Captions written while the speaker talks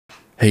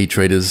Hey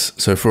traders,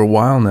 so for a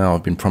while now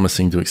I've been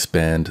promising to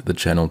expand the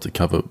channel to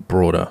cover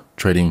broader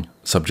trading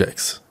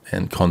subjects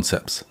and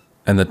concepts,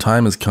 and the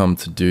time has come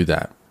to do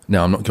that.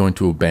 Now I'm not going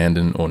to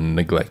abandon or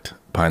neglect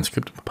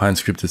PineScript.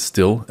 PineScript is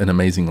still an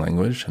amazing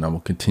language and I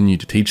will continue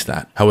to teach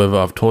that. However,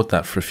 I've taught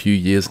that for a few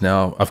years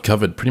now. I've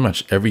covered pretty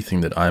much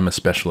everything that I'm a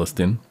specialist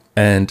in.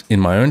 And in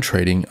my own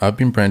trading, I've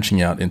been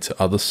branching out into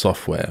other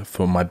software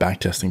for my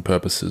backtesting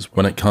purposes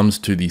when it comes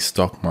to the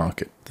stock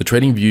market. The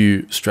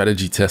TradingView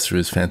strategy tester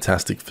is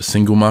fantastic for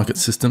single market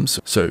systems.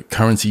 So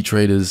currency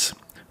traders,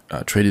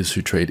 traders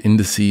who trade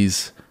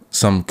indices,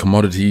 some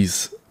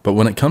commodities. But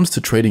when it comes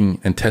to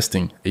trading and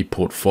testing a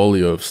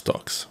portfolio of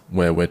stocks,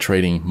 where we're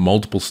trading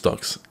multiple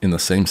stocks in the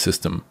same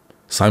system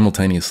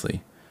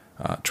simultaneously,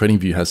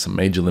 TradingView has some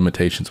major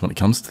limitations when it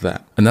comes to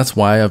that. And that's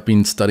why I've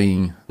been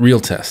studying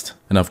RealTest.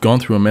 And I've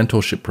gone through a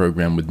mentorship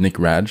program with Nick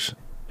Raj,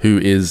 who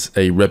is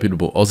a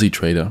reputable Aussie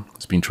trader.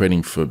 He's been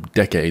trading for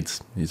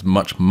decades. He's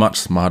much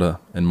smarter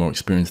and more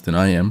experienced than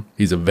I am.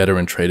 He's a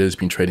veteran trader. He's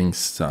been trading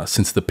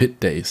since the pit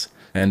days.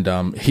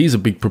 And he's a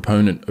big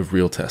proponent of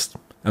RealTest.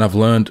 And I've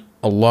learned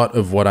a lot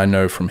of what I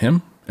know from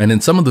him. And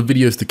in some of the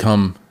videos to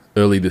come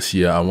early this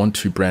year, I want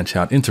to branch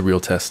out into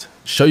RealTest,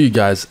 show you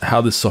guys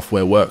how this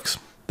software works.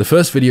 The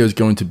first video is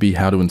going to be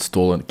how to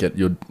install and get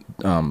your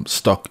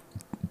stock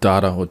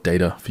data or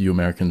data for you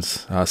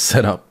Americans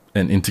set up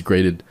and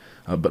integrated.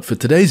 But for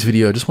today's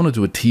video, I just want to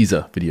do a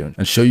teaser video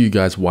and show you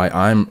guys why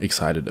I'm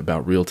excited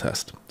about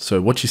RealTest.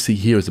 So what you see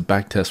here is a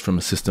backtest from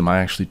a system I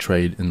actually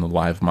trade in the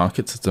live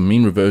markets. It's a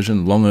mean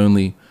reversion, long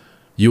only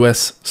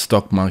US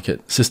stock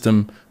market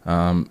system.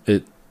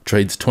 It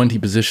trades 20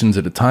 positions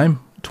at a time,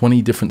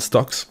 20 different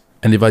stocks.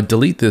 And if I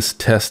delete this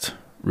test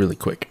really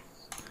quick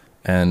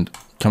and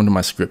come to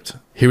my script,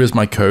 here is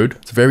my code.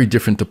 It's very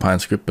different to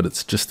PineScript, but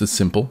it's just as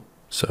simple.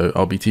 So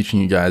I'll be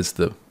teaching you guys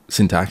the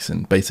syntax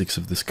and basics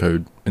of this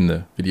code in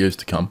the videos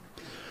to come.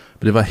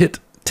 But if I hit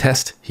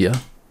test here,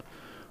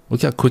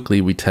 look how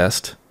quickly we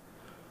test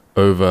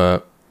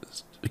over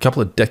a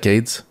couple of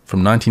decades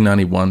from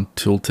 1991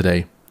 till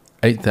today,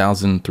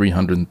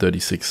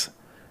 8,336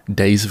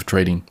 days of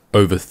trading,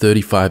 over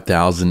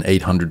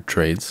 35,800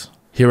 trades.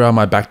 Here are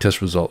my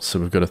backtest results. So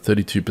we've got a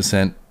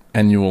 32%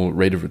 annual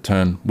rate of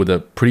return with a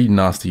pretty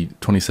nasty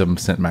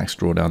 27% max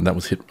drawdown. That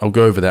was hit. I'll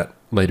go over that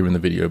later in the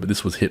video, but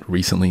this was hit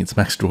recently. Its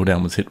max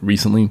drawdown was hit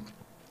recently.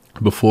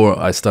 Before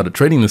I started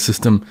trading the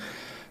system,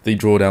 the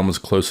drawdown was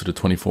closer to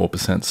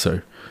 24%.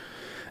 So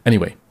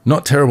anyway,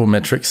 not terrible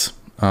metrics.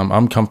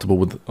 I'm comfortable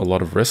with a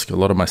lot of risk. A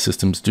lot of my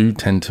systems do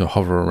tend to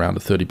hover around a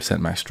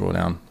 30% max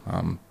drawdown.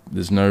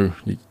 There's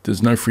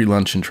no free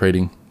lunch in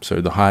trading.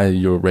 So the higher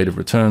your rate of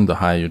return, the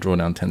higher your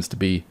drawdown tends to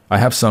be. I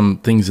have some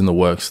things in the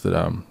works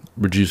that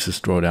reduce this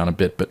drawdown a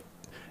bit, but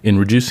in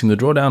reducing the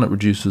drawdown, it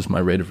reduces my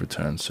rate of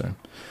return. So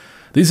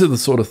these are the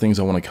sort of things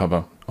I want to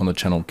cover on the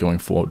channel going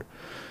forward.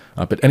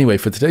 But anyway,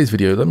 for today's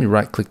video, let me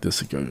right click this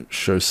and go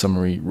show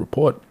summary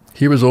report.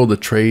 Here is all the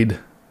trade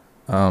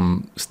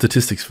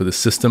statistics for this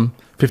system.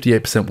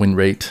 58% win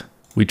rate.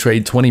 We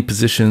trade 20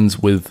 positions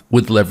with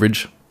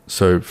leverage.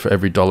 So for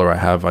every dollar I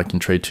have, I can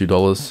trade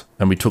 $2.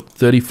 And we took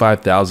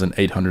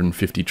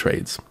 35,850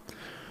 trades.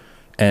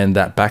 And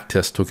that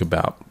backtest took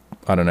about,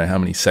 I don't know how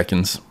many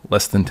seconds,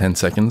 less than 10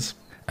 seconds.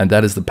 And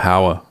that is the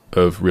power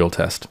of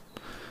RealTest.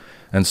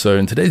 And so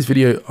in today's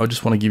video, I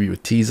just want to give you a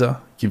teaser,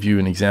 give you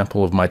an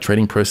example of my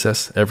trading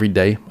process. Every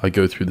day I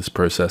go through this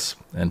process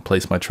and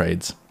place my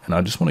trades. And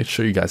I just want to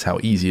show you guys how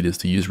easy it is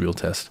to use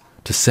RealTest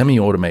to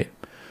semi-automate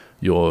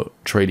your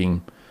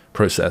trading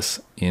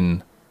process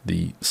in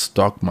the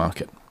stock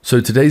market. So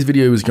today's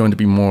video is going to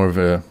be more of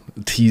a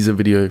teaser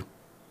video.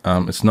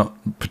 It's not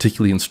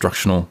particularly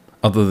instructional,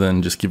 other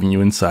than just giving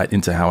you insight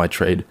into how I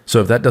trade. So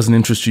if that doesn't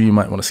interest you, you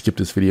might want to skip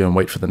this video and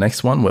wait for the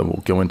next one where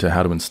we'll go into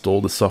how to install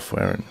the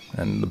software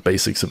and the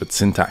basics of its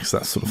syntax,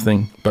 that sort of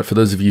thing. But for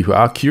those of you who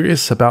are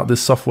curious about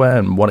this software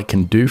and what it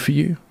can do for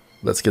you,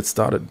 let's get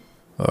started.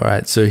 All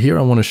right, so here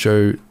I want to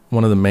show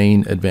one of the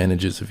main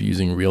advantages of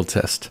using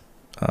RealTest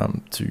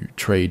to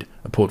trade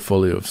a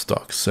portfolio of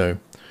stocks. So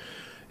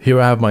here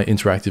I have my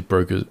interactive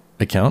broker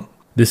account.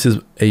 This is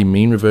a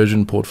mean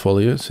reversion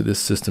portfolio. So this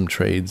system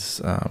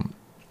trades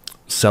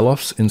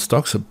sell-offs in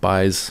stocks. It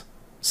buys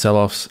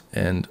sell-offs,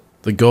 and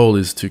the goal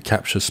is to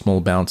capture small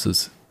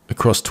bounces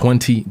across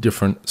 20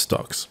 different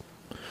stocks.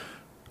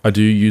 I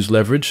do use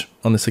leverage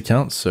on this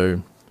account,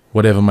 so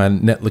whatever my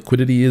net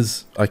liquidity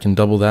is, I can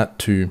double that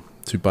to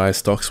buy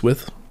stocks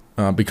with.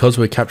 Because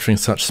we're capturing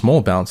such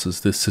small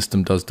bounces, this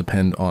system does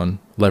depend on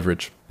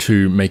leverage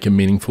to make a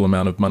meaningful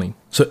amount of money.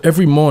 So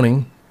every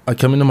morning I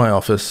come into my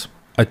office,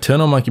 I turn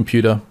on my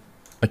computer,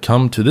 I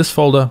come to this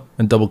folder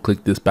and double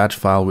click this batch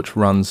file, which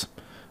runs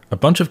a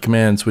bunch of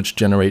commands which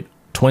generate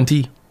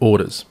 20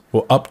 orders,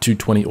 or up to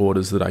 20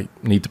 orders that I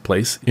need to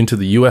place into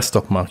the US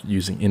stock market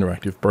using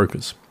interactive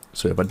brokers.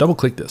 So if I double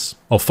click this,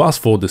 I'll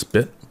fast forward this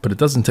bit, but it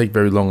doesn't take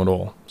very long at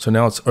all. So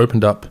now it's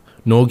opened up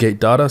Norgate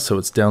data, so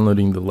it's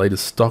downloading the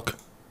latest stock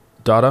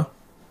data,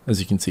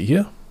 as you can see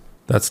here.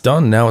 That's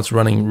done. Now it's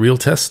running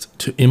RealTest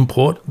to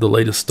import the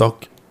latest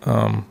stock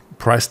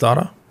price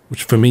data.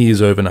 which for me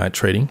is overnight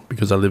trading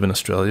because I live in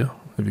Australia,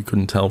 if you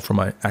couldn't tell from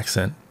my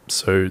accent.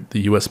 So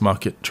the US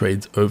market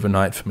trades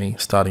overnight for me,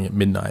 starting at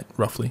midnight,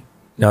 roughly.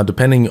 Now,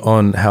 depending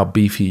on how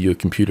beefy your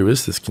computer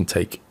is, this can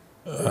take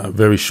a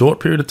very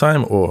short period of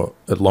time or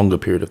a longer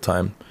period of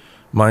time.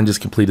 Mine just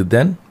completed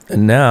then.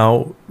 And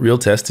now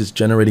RealTest is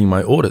generating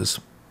my orders.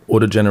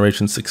 Order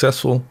generation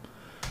successful.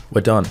 We're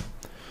done.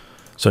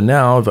 So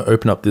now if I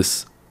open up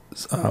this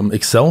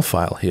Excel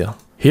file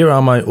here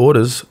are my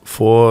orders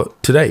for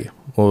today.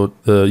 Or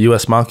the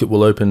US market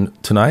will open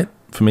tonight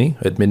for me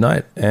at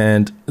midnight.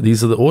 And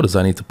these are the orders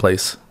I need to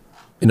place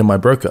into my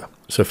broker.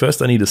 So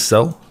first I need to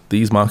sell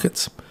these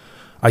markets.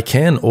 I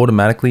can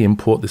automatically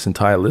import this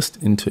entire list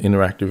into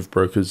Interactive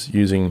Brokers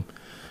using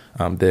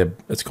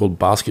it's called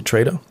Basket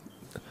Trader.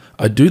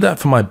 I do that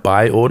for my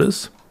buy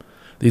orders.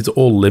 These are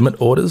all limit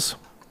orders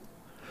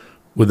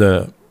with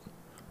a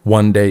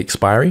 1-day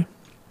expiry.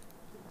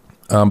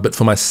 But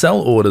for my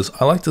sell orders,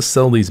 I like to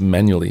sell these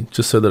manually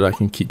just so that I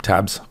can keep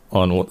tabs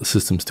on what the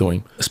system's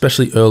doing,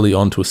 especially early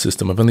on to a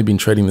system. I've only been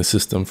trading the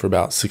system for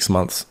about 6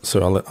 months,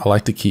 so I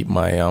like to keep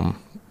my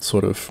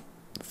sort of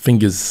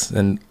fingers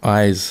and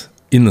eyes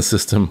in the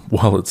system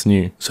while it's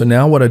new. So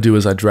now what I do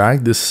is I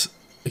drag this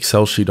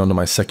Excel sheet onto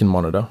my second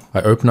monitor.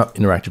 I open up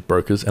Interactive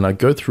Brokers and I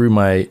go through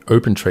my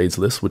open trades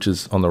list, which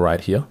is on the right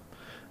here,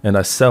 and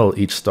I sell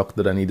each stock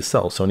that I need to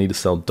sell. So I need to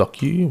sell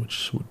Docu,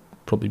 which would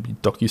probably be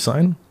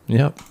DocuSign.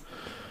 Yep.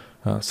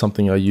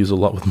 Something I use a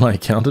lot with my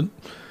accountant.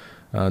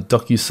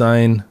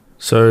 DocuSign.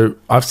 So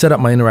I've set up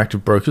my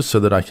Interactive Brokers so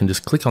that I can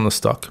just click on the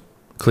stock,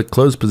 click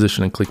close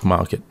position and click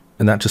market.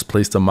 And that just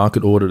placed a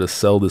market order to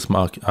sell this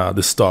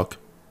stock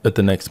at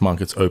the next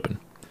market's open.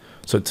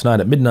 So tonight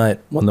at midnight,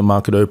 when the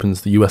market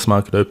opens, the US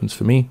market opens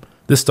for me,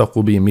 this stock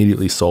will be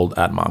immediately sold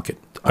at market.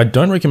 I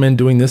don't recommend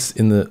doing this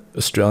in the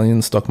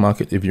Australian stock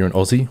market if you're an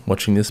Aussie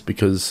watching this,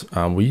 because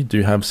we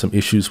do have some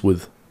issues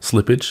with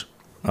slippage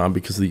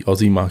because the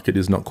Aussie market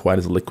is not quite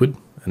as liquid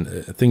and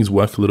things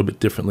work a little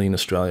bit differently in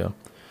Australia.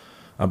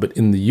 But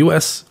in the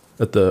US,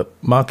 at the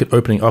market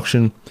opening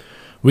auction,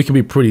 we can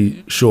be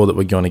pretty sure that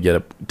we're going to get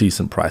a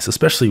decent price,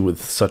 especially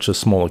with such a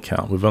small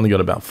account. We've only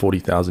got about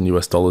 40,000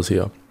 US dollars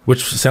here,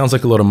 which sounds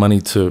like a lot of money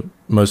to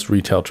most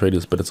retail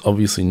traders, but it's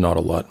obviously not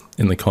a lot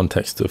in the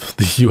context of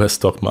the US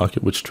stock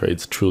market, which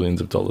trades trillions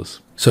of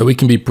dollars. So we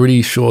can be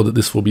pretty sure that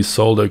this will be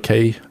sold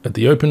okay at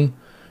the open.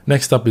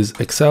 Next up is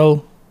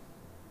Excel,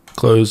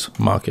 close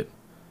market.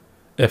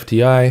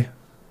 FTI,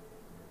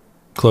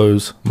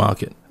 close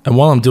market. And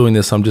while I'm doing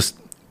this, I'm just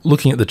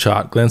looking at the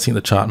chart, glancing at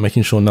the chart,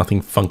 making sure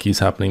nothing funky is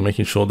happening,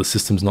 making sure the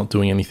system's not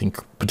doing anything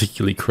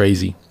particularly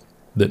crazy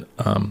that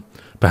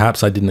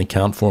perhaps I didn't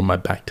account for in my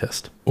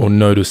backtest or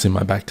notice in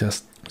my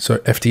backtest. So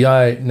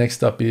FTI,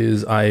 next up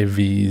is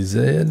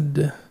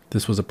IVZ.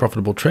 This was a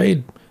profitable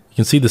trade. You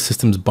can see the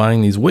system's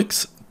buying these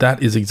wicks.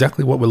 That is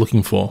exactly what we're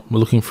looking for. We're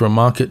looking for a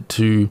market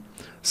to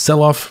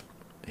sell off,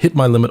 hit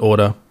my limit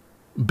order,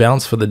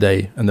 bounce for the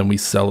day, and then we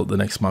sell at the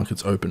next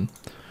market's open.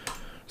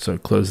 So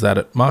close that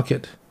at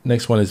market.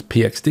 Next one is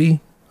PXD,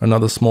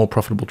 another small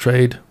profitable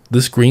trade.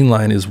 This green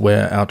line is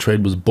where our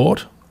trade was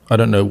bought. I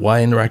don't know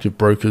why Interactive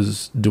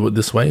Brokers do it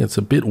this way. It's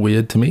a bit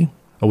weird to me.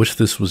 I wish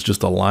this was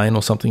just a line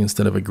or something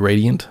instead of a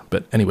gradient.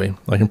 But anyway,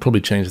 I can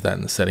probably change that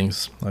in the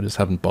settings. I just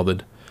haven't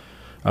bothered.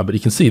 But you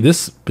can see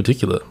this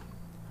particular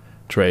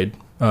trade,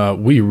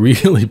 we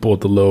really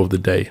bought the low of the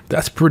day.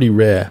 That's pretty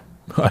rare.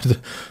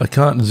 I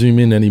can't zoom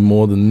in any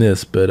more than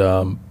this, but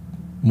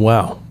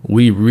wow,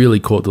 we really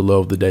caught the low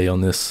of the day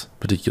on this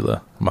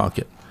particular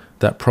market.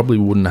 That probably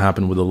wouldn't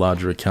happen with a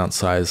larger account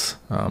size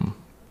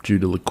due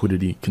to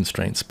liquidity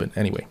constraints. But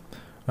anyway,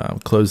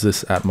 close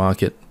this at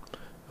market.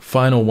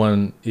 Final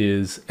one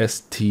is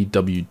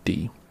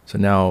STWD. So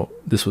now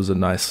this was a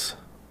nice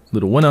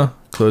little winner,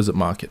 close at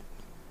market.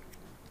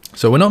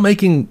 So we're not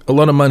making a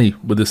lot of money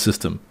with this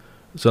system.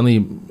 It's only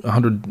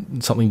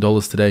 $100 something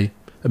today.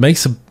 It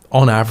makes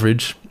on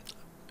average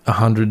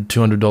 $100,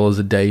 $200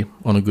 a day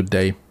on a good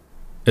day.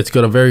 It's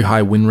got a very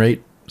high win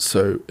rate,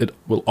 so it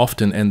will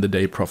often end the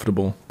day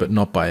profitable, but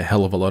not by a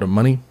hell of a lot of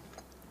money.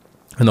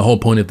 And the whole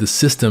point of this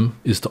system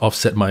is to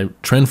offset my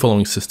trend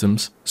following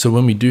systems. So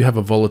when we do have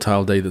a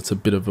volatile day that's a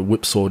bit of a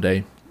whipsaw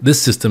day,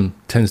 this system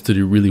tends to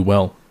do really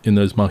well in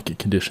those market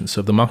conditions.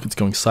 So if the market's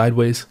going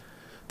sideways,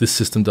 this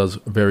system does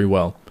very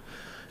well.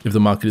 If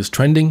the market is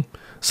trending,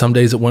 some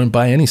days it won't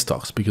buy any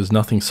stocks because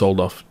nothing sold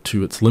off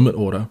to its limit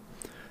order.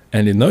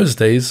 And in those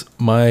days,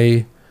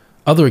 my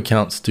other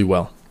accounts do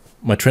well.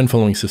 My trend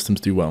following systems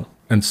do well.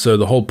 And so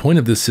the whole point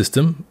of this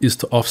system is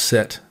to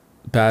offset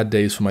bad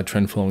days for my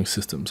trend following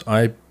systems.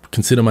 I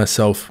consider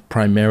myself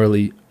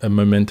primarily a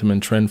momentum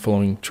and trend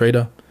following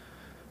trader,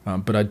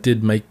 but I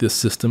did make this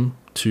system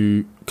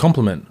to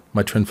complement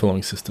my trend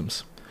following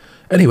systems.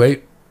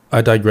 Anyway,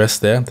 I digress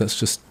there. That's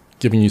just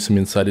giving you some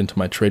insight into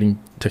my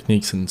trading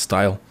techniques and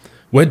style.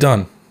 We're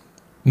done.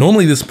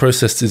 Normally this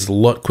process is a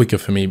lot quicker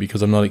for me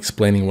because I'm not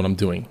explaining what I'm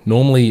doing.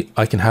 Normally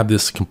I can have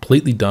this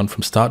completely done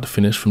from start to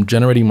finish, from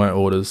generating my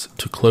orders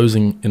to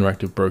closing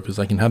Interactive Brokers.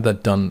 I can have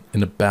that done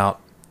in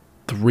about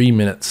 3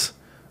 minutes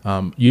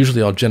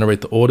Usually I'll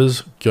generate the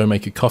orders, go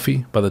make a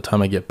coffee. By the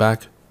time I get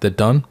back, they're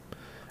done.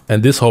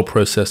 And this whole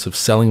process of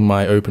selling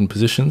my open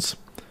positions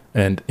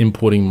and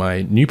importing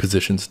my new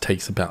positions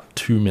takes about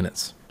 2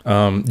 minutes.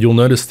 You'll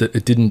notice that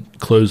it didn't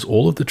close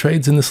all of the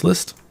trades in this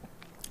list.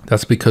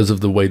 That's because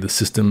of the way the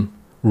system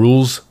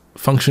rules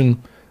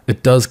function.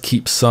 It does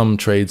keep some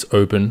trades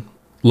open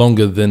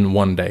longer than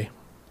 1 day.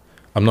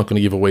 I'm not going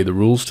to give away the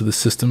rules to the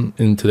system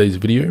in today's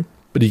video,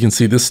 but you can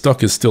see this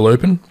stock is still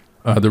open.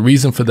 The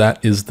reason for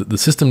that is that the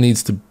system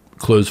needs to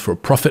close for a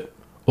profit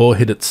or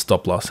hit its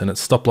stop loss, and its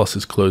stop loss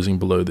is closing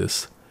below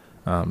this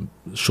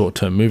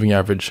short-term moving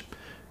average.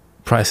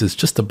 Price is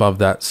just above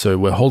that, so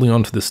we're holding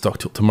on to this stock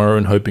till tomorrow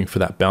and hoping for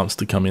that bounce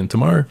to come in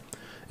tomorrow.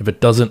 If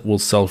it doesn't, we'll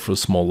sell for a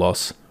small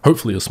loss,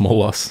 hopefully a small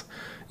loss.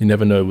 You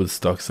never know with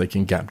stocks, they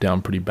can gap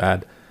down pretty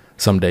bad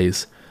some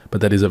days, but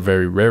that is a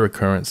very rare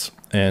occurrence.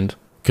 And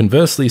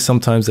conversely,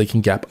 sometimes they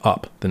can gap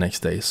up the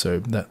next day, so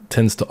that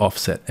tends to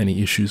offset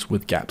any issues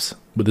with gaps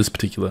with this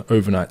particular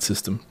overnight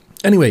system.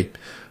 Anyway,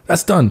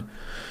 that's done.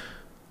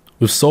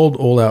 We've sold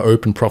all our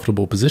open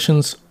profitable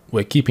positions.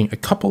 We're keeping a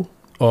couple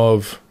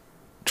of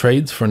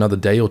trades for another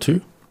day or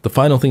two. The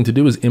final thing to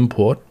do is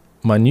import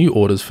my new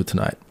orders for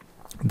tonight.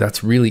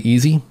 That's really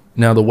easy.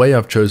 Now, the way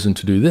I've chosen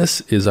to do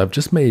this is I've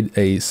just made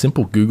a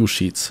simple Google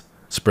Sheets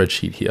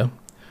spreadsheet here.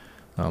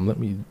 Let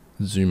me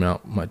zoom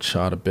out my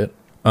chart a bit.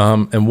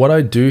 And what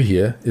I do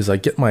here is I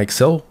get my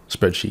Excel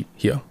spreadsheet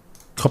here,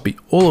 copy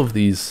all of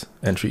these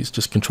entries,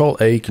 just Control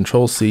A,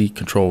 Control C,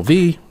 Control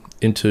V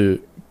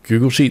into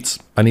Google Sheets.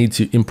 I need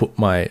to input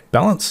my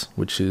balance,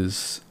 which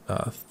is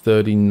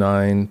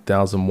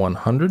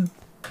 39,100,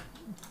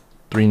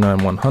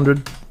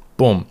 39,100,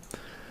 boom.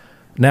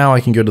 Now I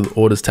can go to the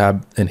orders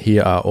tab, and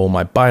here are all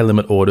my buy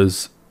limit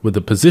orders with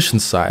the position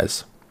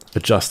size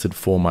adjusted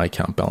for my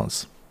account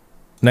balance.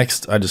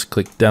 Next, I just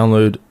click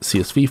download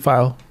CSV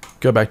file,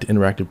 go back to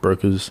Interactive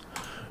Brokers,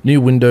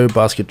 new window,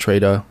 basket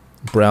trader,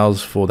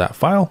 browse for that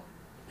file.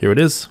 Here it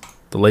is,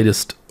 the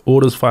latest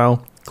orders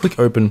file. Click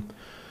open,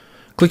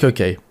 click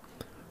OK.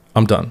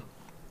 I'm done.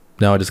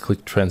 Now I just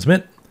click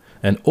transmit,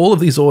 and all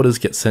of these orders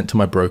get sent to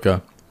my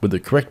broker with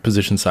the correct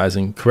position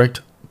sizing,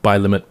 correct buy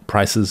limit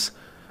prices,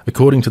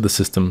 according to the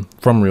system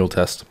from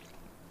RealTest.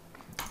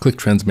 Click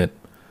transmit,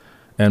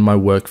 and my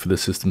work for the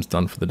system's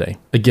done for the day.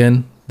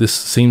 Again, this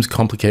seems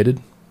complicated.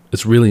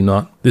 It's really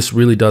not. This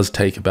really does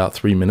take about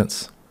 3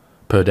 minutes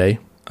per day.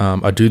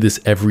 I do this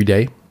every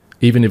day.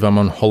 Even if I'm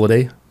on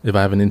holiday, if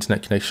I have an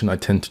internet connection, I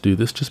tend to do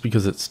this just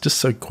because it's just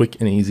so quick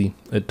and easy.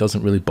 It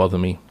doesn't really bother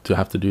me to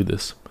have to do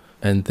this.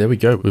 And there we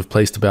go. We've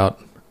placed about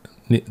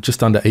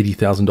just under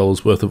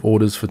 $80,000 worth of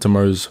orders for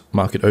tomorrow's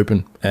market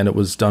open, and it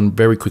was done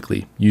very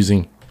quickly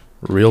using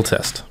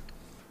RealTest.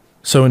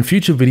 So in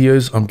future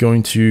videos, I'm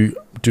going to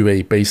do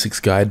a basics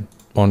guide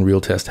on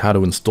RealTest, how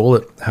to install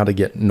it, how to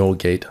get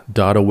NOR-gate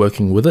data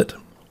working with it.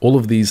 All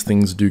of these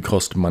things do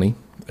cost money.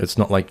 It's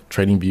not like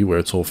TradingView where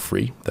it's all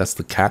free. That's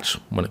the catch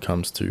when it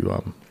comes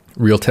to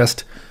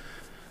RealTest.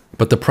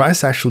 But the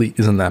price actually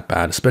isn't that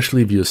bad,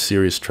 especially if you're a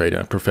serious trader,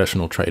 a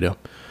professional trader.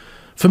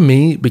 For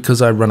me,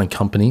 because I run a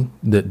company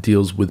that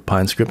deals with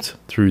PineScript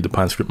through the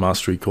PineScript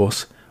Mastery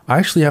course, I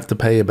actually have to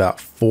pay about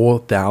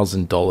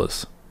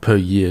 $4,000 per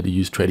year to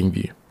use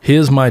TradingView.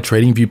 Here's my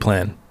TradingView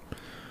plan.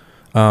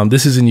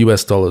 This is in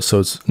US dollars, so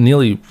it's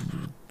nearly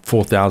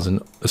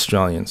 4,000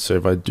 Australian. So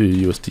if I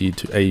do USD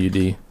to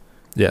AUD,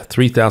 yeah,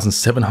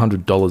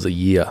 $3,700 a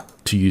year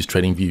to use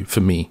TradingView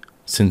for me,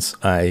 since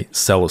I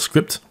sell a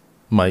script,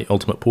 my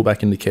ultimate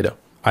pullback indicator.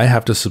 I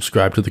have to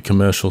subscribe to the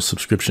commercial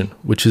subscription,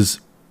 which is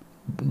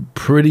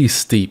pretty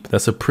steep.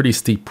 That's a pretty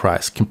steep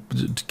price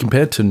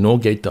compared to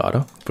NOR-gate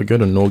data. If we go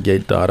to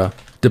NOR-gate data,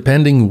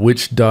 depending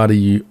which data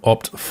you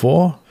opt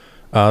for,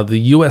 the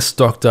US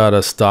stock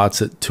data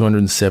starts at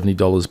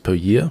 $270 per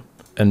year,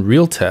 and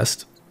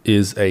RealTest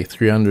is a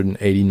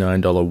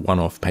 $389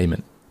 one-off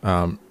payment.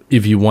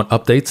 If you want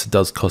updates, it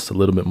does cost a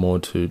little bit more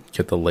to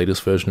get the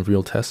latest version of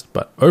RealTest,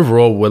 but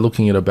overall, we're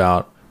looking at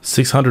about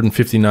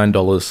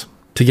 $659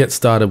 to get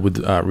started with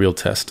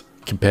RealTest,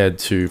 compared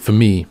to, for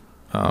me,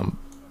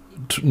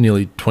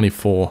 nearly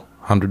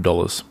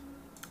 $2,400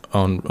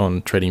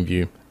 on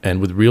TradingView. And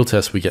with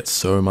RealTest, we get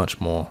so much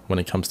more when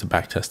it comes to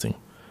backtesting.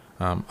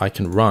 I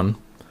can run,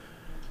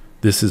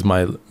 this is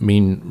my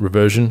mean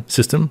reversion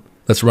system.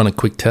 Let's run a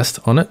quick test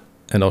on it,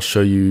 and I'll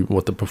show you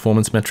what the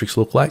performance metrics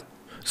look like.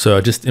 So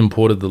I just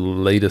imported the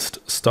latest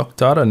stock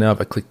data. Now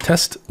if I click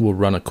test, we'll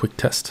run a quick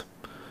test.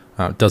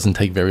 It doesn't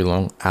take very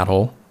long at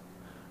all.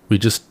 We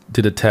just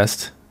did a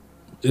test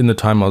in the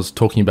time I was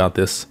talking about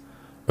this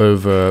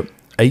over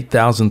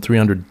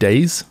 8,300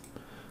 days.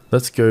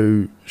 Let's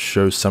go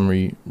show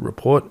summary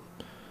report.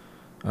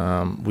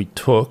 We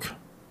took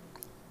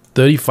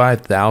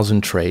 35,000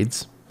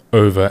 trades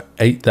over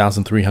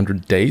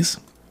 8,300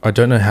 days. I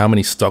don't know how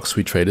many stocks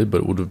we traded,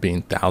 but it would have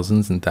been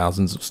thousands and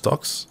thousands of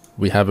stocks.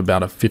 We have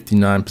about a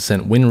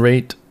 59% win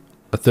rate,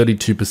 a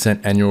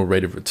 32% annual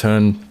rate of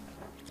return,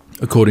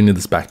 according to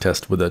this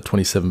backtest, with a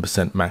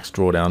 27% max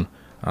drawdown,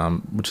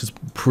 which is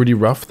pretty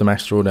rough. The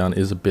max drawdown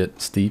is a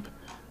bit steep.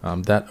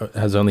 That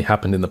has only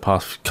happened in the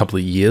past couple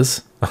of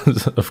years,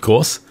 of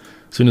course.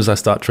 As soon as I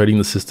start trading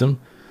the system,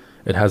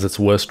 it has its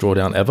worst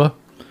drawdown ever.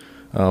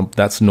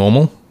 That's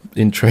normal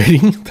in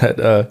trading,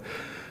 that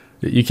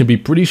you can be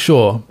pretty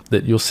sure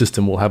that your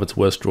system will have its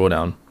worst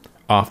drawdown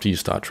after you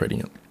start trading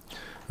it.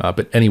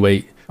 But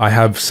anyway, I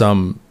have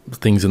some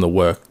things in the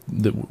work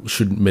that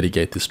should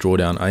mitigate this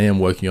drawdown. I am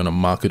working on a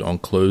market on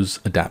close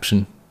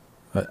adaptation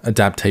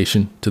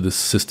to this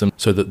system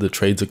so that the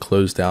trades are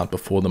closed out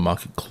before the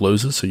market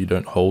closes, so you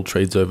don't hold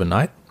trades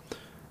overnight.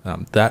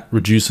 That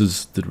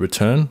reduces the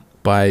return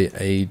by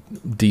a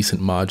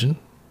decent margin,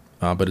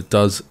 but it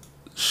does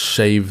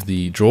shave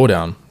the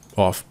drawdown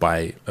off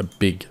by a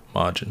big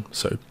margin.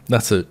 So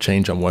that's a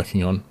change I'm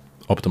working on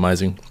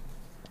optimizing.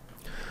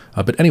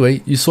 But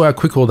anyway, you saw how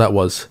quick all that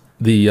was.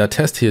 The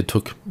test here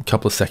took a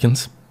couple of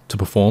seconds to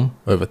perform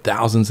over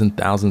thousands and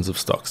thousands of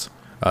stocks.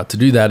 To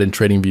do that in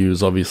TradingView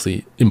is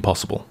obviously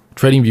impossible.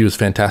 TradingView is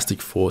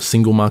fantastic for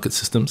single market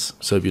systems.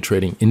 So if you're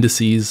trading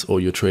indices or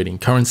you're trading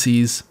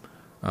currencies,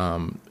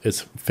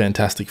 it's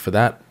fantastic for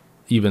that.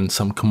 Even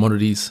some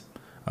commodities.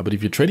 But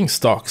if you're trading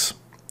stocks,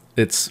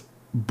 it's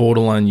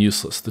borderline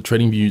useless. The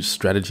TradingView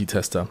strategy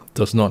tester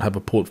does not have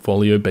a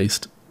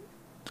portfolio-based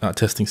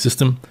testing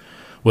system,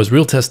 whereas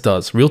RealTest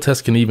does.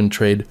 RealTest can even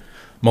trade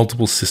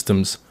multiple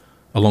systems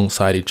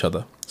alongside each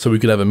other. So we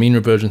could have a mean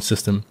reversion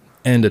system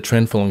and a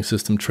trend following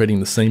system trading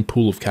the same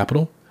pool of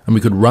capital, and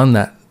we could run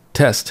that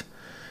test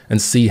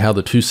and see how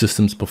the two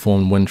systems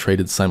perform when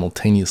traded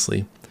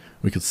simultaneously.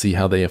 We could see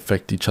how they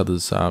affect each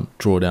other's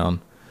drawdown,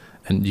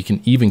 and you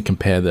can even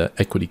compare the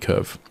equity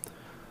curve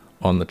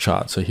on the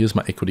chart. So here's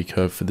my equity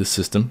curve for this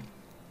system.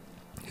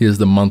 Here's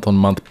the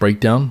month-on-month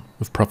breakdown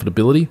of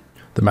profitability,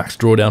 the max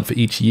drawdown for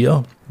each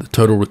year, the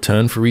total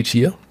return for each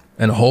year,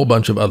 and a whole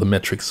bunch of other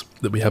metrics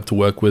that we have to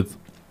work with.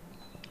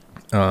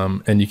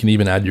 And you can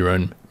even add your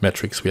own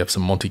metrics. We have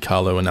some Monte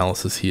Carlo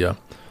analysis here.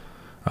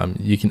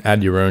 You can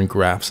add your own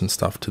graphs and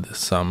stuff to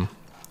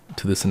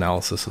this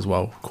analysis as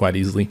well, quite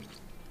easily.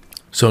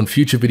 So in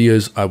future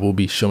videos, I will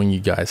be showing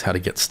you guys how to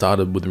get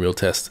started with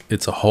RealTest.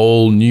 It's a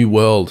whole new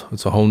world.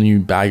 It's a whole new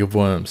bag of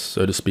worms,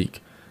 so to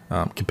speak,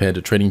 compared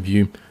to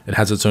TradingView. It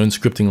has its own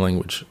scripting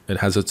language. It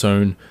has its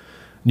own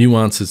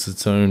nuances,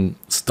 its own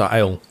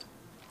style,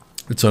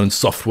 its own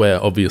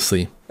software,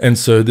 obviously. And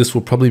so this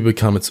will probably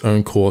become its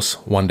own course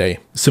one day,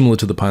 similar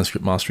to the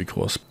PineScript Mastery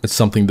course. It's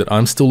something that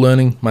I'm still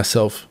learning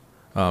myself,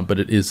 but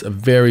it is a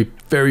very,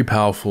 very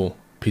powerful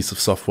piece of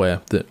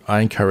software that I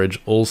encourage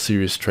all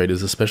serious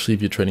traders, especially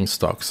if you're trading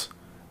stocks.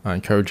 I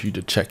encourage you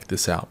to check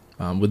this out.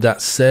 With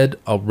that said,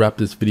 I'll wrap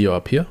this video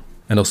up here,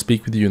 and I'll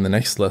speak with you in the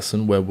next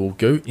lesson where we'll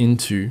go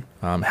into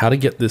how to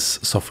get this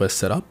software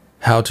set up,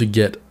 how to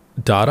get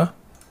data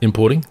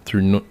importing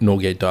through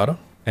Norgate data,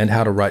 and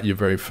how to write your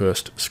very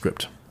first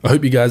script. I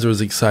hope you guys are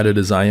as excited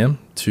as I am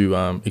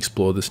to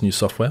explore this new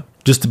software.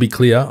 Just to be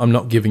clear, I'm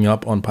not giving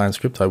up on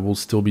PineScript. I will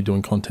still be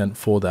doing content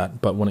for that.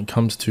 But when it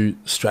comes to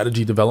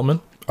strategy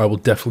development, I will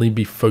definitely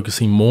be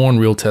focusing more on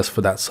RealTest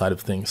for that side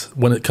of things.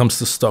 When it comes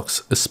to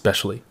stocks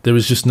especially, there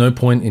is just no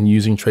point in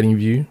using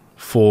TradingView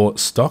for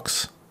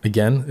stocks.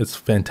 Again, it's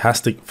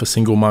fantastic for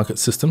single market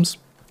systems.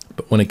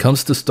 But when it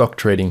comes to stock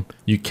trading,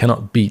 you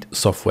cannot beat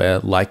software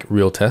like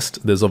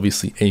RealTest. There's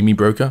obviously Amy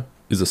Broker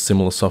is a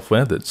similar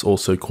software that's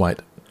also quite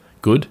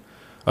good.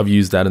 I've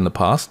used that in the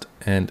past.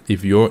 And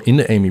if you're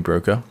into Amy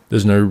Broker,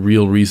 there's no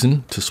real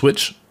reason to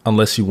switch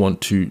unless you want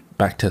to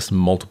backtest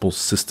multiple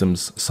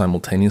systems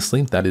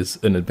simultaneously. That is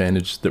an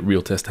advantage that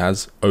RealTest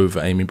has over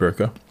Amy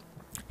Broker.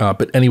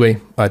 But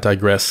anyway, I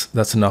digress.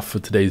 That's enough for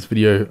today's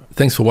video.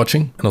 Thanks for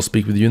watching, and I'll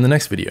speak with you in the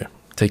next video.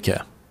 Take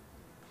care.